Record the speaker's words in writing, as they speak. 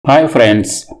Hi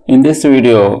friends, in this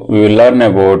video we will learn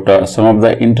about some of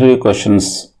the interview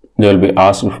questions they will be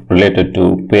asked related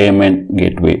to payment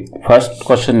gateway. First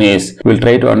question is, we'll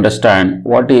try to understand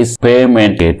what is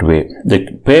payment gateway.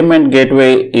 The payment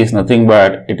gateway is nothing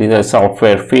but it is a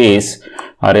software fees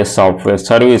or a software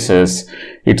services.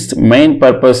 Its main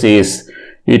purpose is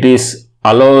it is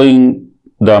allowing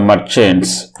the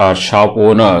merchants or shop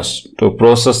owners to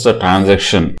process the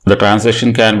transaction. The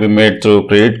transaction can be made through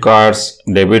credit cards,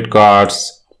 debit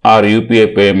cards, or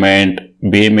UPI payment,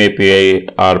 BHIM API,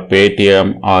 or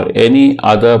Paytm, or any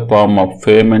other form of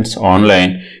payments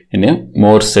online in a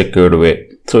more secured way.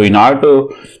 So, in order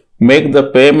to make the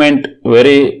payment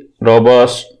very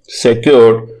robust,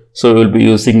 secure, so we will be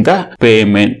using the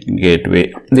payment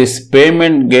gateway. This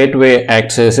payment gateway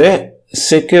acts as a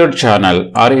secure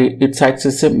channel, or it acts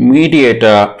as a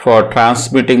mediator for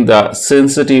transmitting the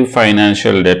sensitive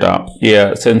financial data.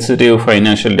 Yeah, sensitive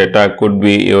financial data could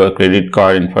be your credit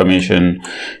card information,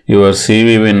 your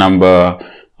CVV number,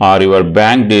 or your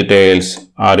bank details,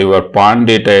 or your PAN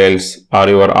details, or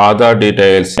your Aadhaar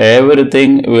details.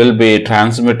 Everything will be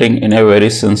transmitting in a very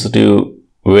sensitive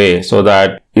way so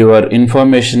that your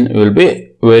information will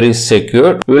be very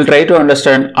secure. We will try to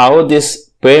understand how this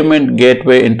payment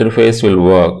gateway interface will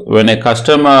work. When a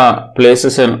customer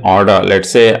places an order, let's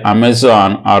say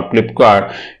Amazon or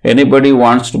Flipkart, anybody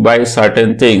wants to buy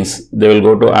certain things, they will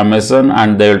go to Amazon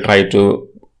and they will try to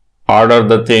order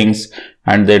the things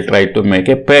and they try to make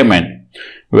a payment.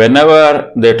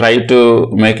 Whenever they try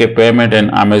to make a payment in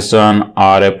Amazon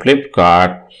or a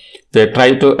Flipkart, they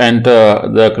try to enter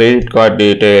the credit card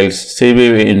details,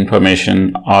 CVV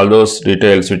information, all those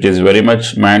details which is very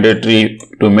much mandatory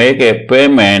to make a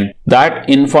payment. That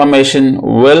information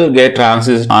will get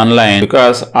transited online,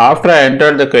 because after I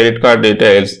entered the credit card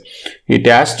details, it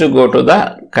has to go to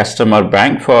the customer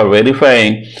bank for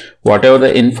verifying whatever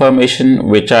the information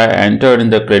which I entered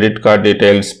in the credit card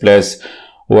details plus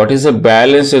what is the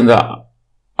balance in the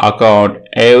account,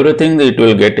 everything it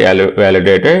will get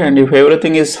validated, and if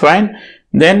everything is fine,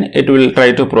 then it will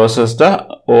try to process the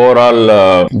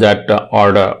overall that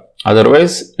order.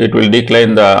 Otherwise, it will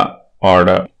decline the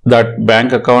order. That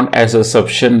bank account has a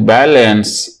sufficient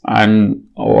balance and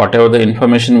whatever the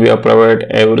information we have provided,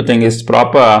 everything is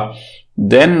proper,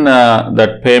 then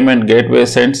that payment gateway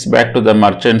sends back to the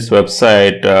merchant's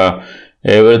website,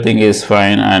 everything is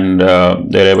fine, and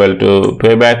they're able to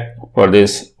pay back for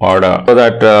this order, so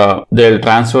that they'll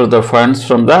transfer the funds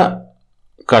from the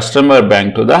customer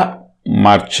bank to the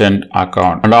merchant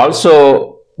account. And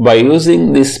also, by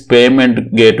using this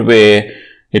payment gateway,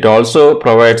 it also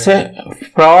provides a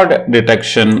fraud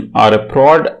detection or a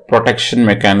fraud protection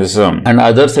mechanism and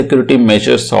other security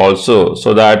measures also,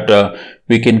 so that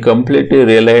we can completely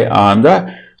rely on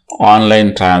the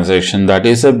online transaction. That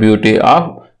is the beauty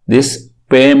of this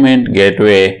payment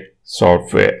gateway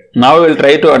software. Now we will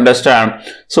try to understand,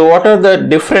 so what are the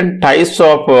different types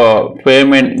of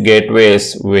payment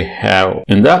gateways we have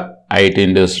in the IT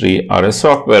industry or a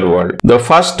software world. The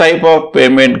first type of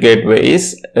payment gateway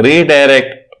is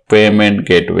redirect payment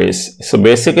gateways. So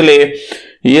basically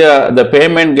here the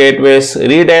payment gateways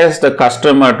redirects the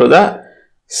customer to the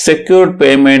secured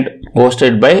payment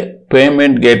hosted by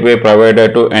payment gateway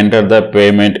provider to enter the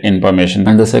payment information.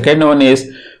 And the second one is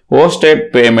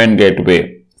hosted payment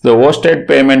gateway. The hosted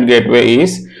payment gateway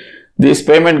is, this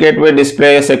payment gateway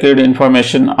displays secured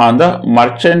information on the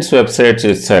merchant's websites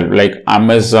itself, like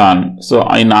Amazon. So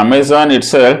in Amazon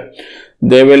itself,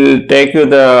 they will take you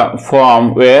the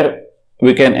form where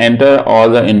we can enter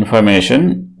all the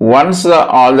information. Once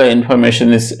all the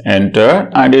information is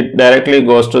entered, and it directly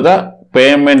goes to the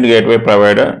payment gateway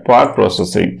provider for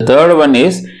processing. The third one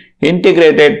is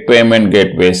integrated payment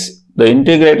gateways. The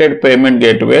integrated payment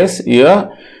gateways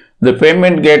here, the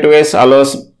payment gateways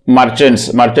allows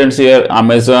merchants here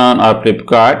Amazon or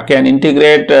Flipkart can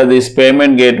integrate this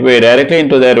payment gateway directly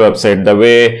into their website. The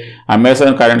way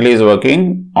Amazon currently is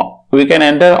working, we can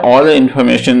enter all the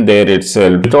information there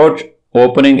itself without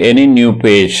opening any new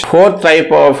page. Fourth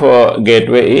type of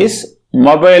gateway is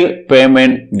mobile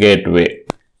payment gateway.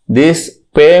 These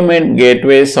payment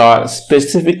gateways are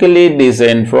specifically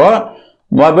designed for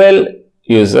mobile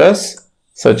users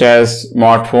such as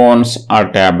smartphones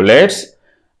or tablets,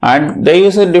 and they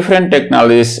use different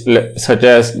technologies such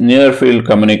as near field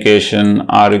communication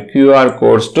or QR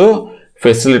codes to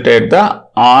facilitate the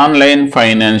online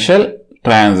financial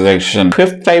transaction.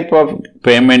 Fifth type of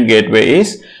payment gateway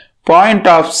is point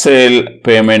of sale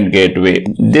payment gateway.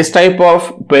 This type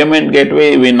of payment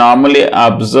gateway we normally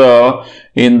observe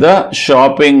in the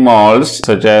shopping malls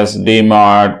such as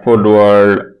D-Mart, Food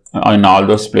World, in all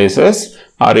those places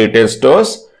or retail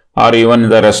stores, or even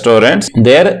the restaurants,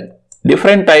 there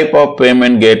different type of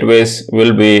payment gateways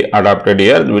will be adopted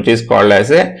here, which is called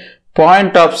as a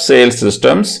point of sale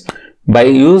systems. By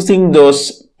using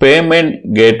those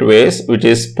payment gateways, which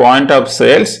is point of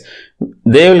sales,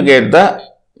 they will get the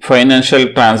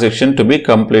financial transaction to be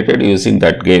completed using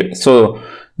that gateway. So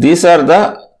these are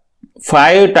the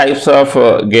 5 types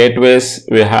of gateways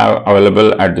we have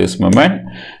available at this moment.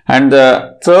 And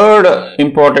the third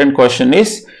important question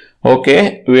is,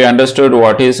 okay, we understood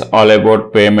what is all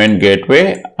about payment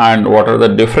gateway and what are the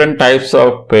different types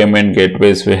of payment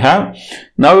gateways we have.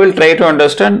 Now we'll try to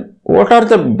understand what are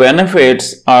the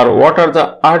benefits or what are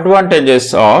the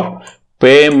advantages of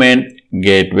payment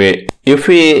gateway. If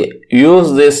we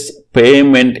use this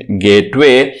payment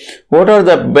gateway, what are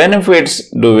the benefits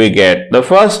do we get? The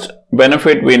first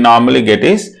benefit we normally get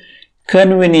is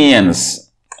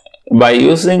convenience. By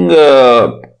using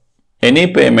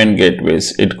any payment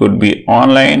gateways, it could be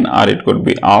online or it could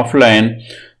be offline,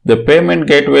 the payment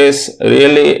gateways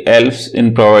really helps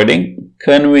in providing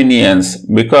convenience,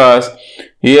 because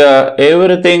here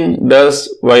everything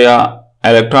does via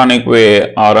electronic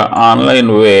way or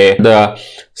online way. The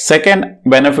second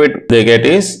benefit they get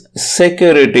is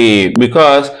security,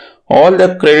 because all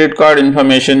the credit card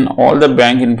information, all the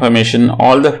bank information,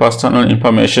 all the personal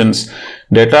informations,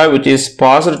 data which is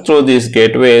passed through these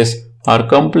gateways are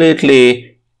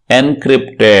completely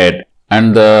encrypted.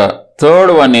 And the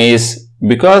third one is,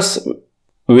 because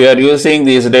we are using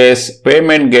these days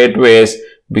payment gateways,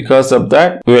 because of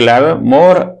that we will have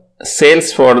more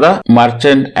sales for the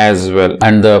merchant as well.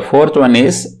 And the fourth one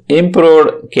is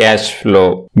improved cash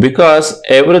flow, because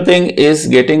everything is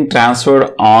getting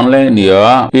transferred online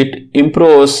here, it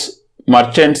improves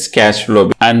merchants cash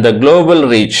flow. And the global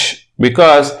reach,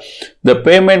 because the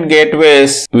payment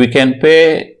gateways we can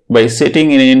pay by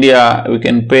sitting in India, we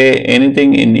can pay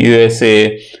anything in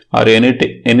USA or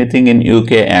anything in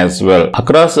UK as well.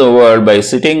 Across the world, by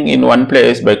sitting in one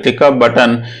place, by click of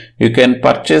button, you can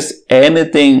purchase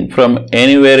anything from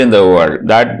anywhere in the world.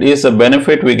 That is a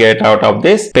benefit we get out of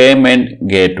this payment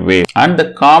gateway. And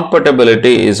the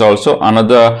compatibility is also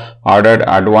another added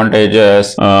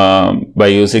advantages by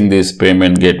using this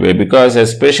payment gateway, because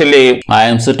especially I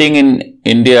am sitting in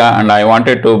India and I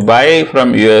wanted to buy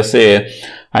from USA,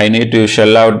 I need to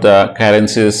shell out the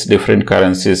currencies, different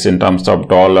currencies in terms of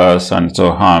dollars and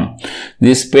so on.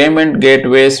 These payment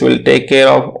gateways will take care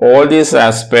of all these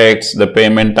aspects, the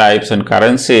payment types and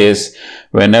currencies,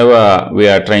 whenever we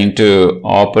are trying to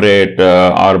operate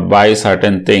or buy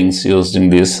certain things using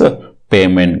these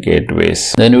payment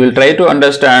gateways. Then we will try to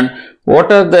understand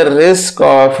what are the risks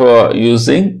of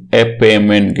using a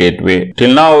payment gateway.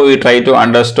 Till now we try to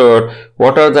understand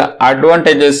what are the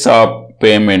advantages of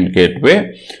payment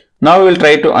gateway. Now we'll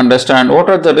try to understand what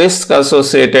are the risks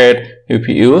associated if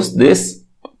you use this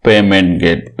payment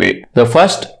gateway. The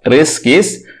first risk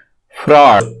is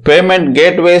fraud. Payment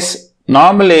gateways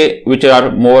normally which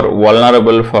are more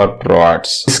vulnerable for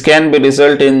frauds. This can be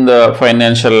result in the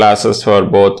financial losses for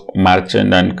both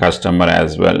merchant and customer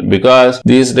as well, because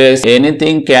these days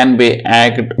anything can be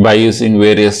hacked by using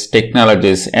various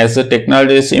technologies. As the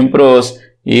technologies improves,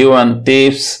 even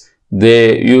thieves,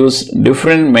 they use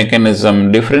different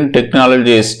mechanism, different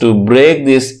technologies to break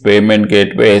these payment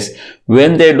gateways.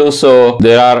 When they do so,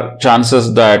 there are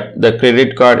chances that the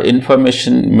credit card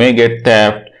information may get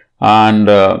theft, and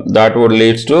that would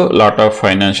lead to a lot of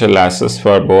financial losses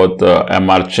for both a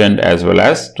merchant as well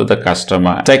as to the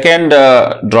customer. Second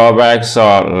drawbacks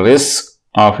or risk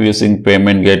of using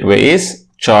payment gateway is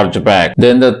chargeback.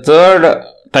 Then the third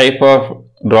type of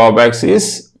drawbacks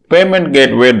is payment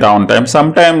gateway downtime.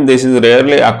 Sometimes this is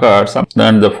rarely occurs.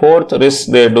 And the fourth risk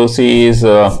they do see is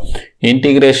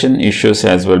integration issues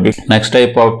as well. Next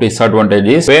type of disadvantage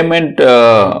is payment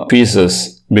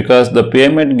fees, because the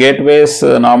payment gateways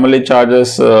normally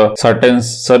charges certain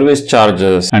service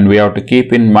charges, and we have to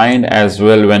keep in mind as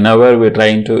well whenever we're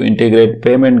trying to integrate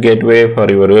payment gateway for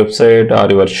your website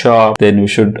or your shop, then we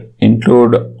should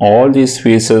include all these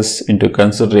fees into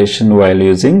consideration while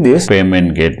using this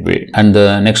payment gateway. And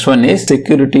the next one is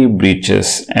security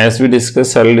breaches. As we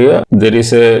discussed earlier, there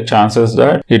is a chances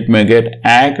that it may get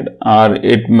hacked or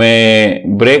it may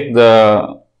break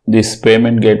this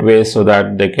payment gateway so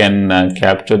that they can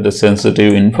capture the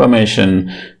sensitive information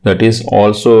That is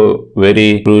also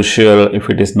very crucial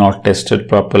if it is not tested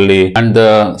properly. And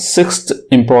the sixth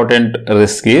important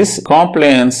risk is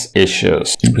compliance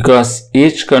issues, because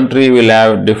each country will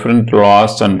have different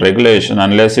laws and regulation.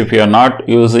 Unless if you are not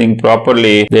using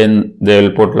properly, then they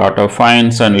will put a lot of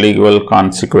fines and legal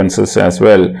consequences as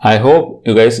well. I hope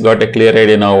you guys got a clear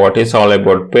idea now what is all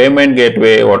about payment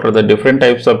gateway, what are the different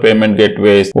types of payment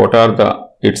gateways, what are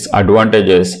its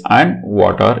advantages and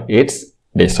what are its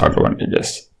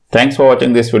disadvantages. Thanks for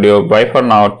watching this video. Bye for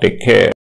now. Take care.